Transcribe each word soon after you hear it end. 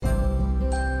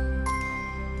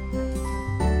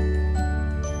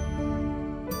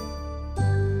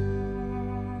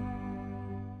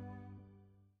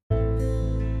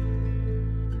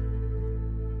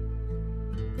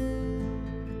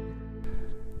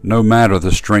No matter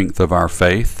the strength of our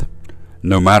faith,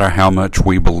 no matter how much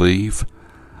we believe,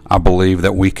 I believe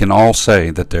that we can all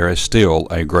say that there is still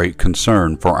a great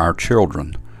concern for our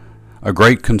children, a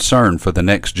great concern for the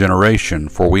next generation,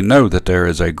 for we know that there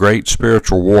is a great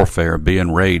spiritual warfare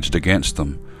being waged against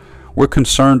them. We're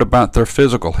concerned about their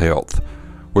physical health.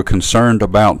 We're concerned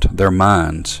about their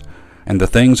minds and the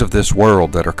things of this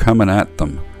world that are coming at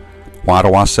them. Why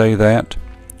do I say that?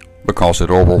 Because it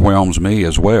overwhelms me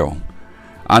as well.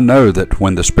 I know that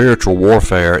when the spiritual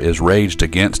warfare is waged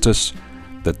against us,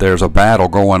 that there's a battle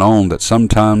going on that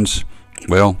sometimes,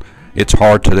 well, it's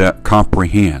hard to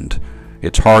comprehend.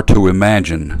 It's hard to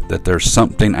imagine that there's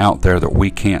something out there that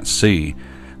we can't see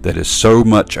that is so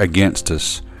much against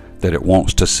us that it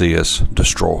wants to see us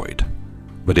destroyed.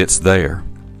 But it's there.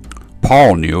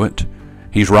 Paul knew it.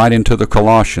 He's writing to the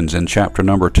Colossians in chapter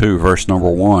number 2, verse number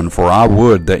 1, "For I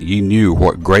would that ye knew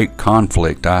what great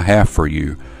conflict I have for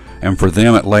you, and for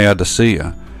them at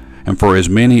Laodicea, and for as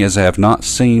many as have not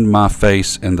seen my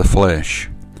face in the flesh."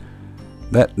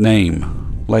 That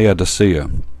name, Laodicea,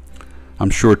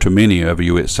 I'm sure to many of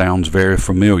you it sounds very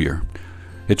familiar.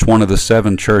 It's one of the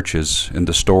 7 churches in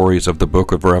the stories of the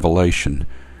book of Revelation.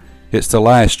 It's the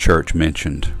last church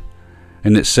mentioned.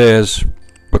 And it says,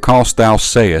 "Because thou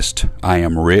sayest, I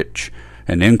am rich,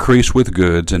 and increase with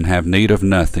goods, and have need of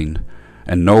nothing,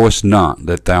 and knowest not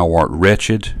that thou art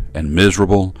wretched, and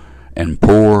miserable, and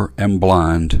poor, and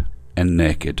blind, and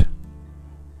naked."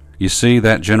 You see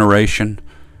that generation,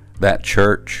 that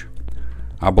church?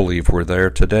 I believe we're there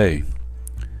today.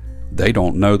 They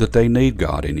don't know that they need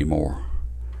God anymore.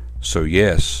 So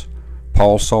yes,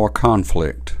 Paul saw a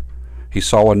conflict. He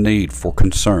saw a need for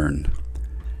concern.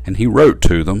 And he wrote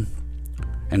to them,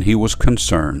 and he was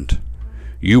concerned.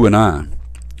 You and I,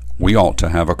 we ought to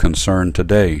have a concern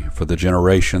today for the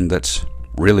generation that's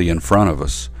really in front of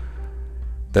us.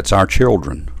 That's our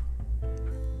children.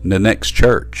 The next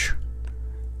church.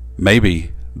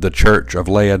 Maybe the church of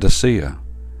Laodicea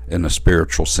in a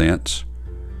spiritual sense.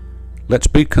 Let's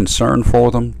be concerned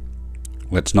for them.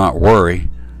 Let's not worry.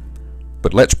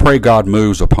 But let's pray God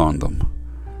moves upon them,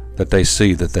 that they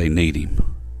see that they need Him.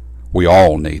 We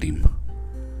all need Him.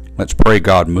 Let's pray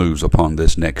God moves upon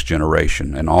this next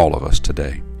generation and all of us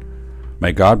today.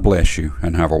 May God bless you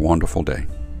and have a wonderful day.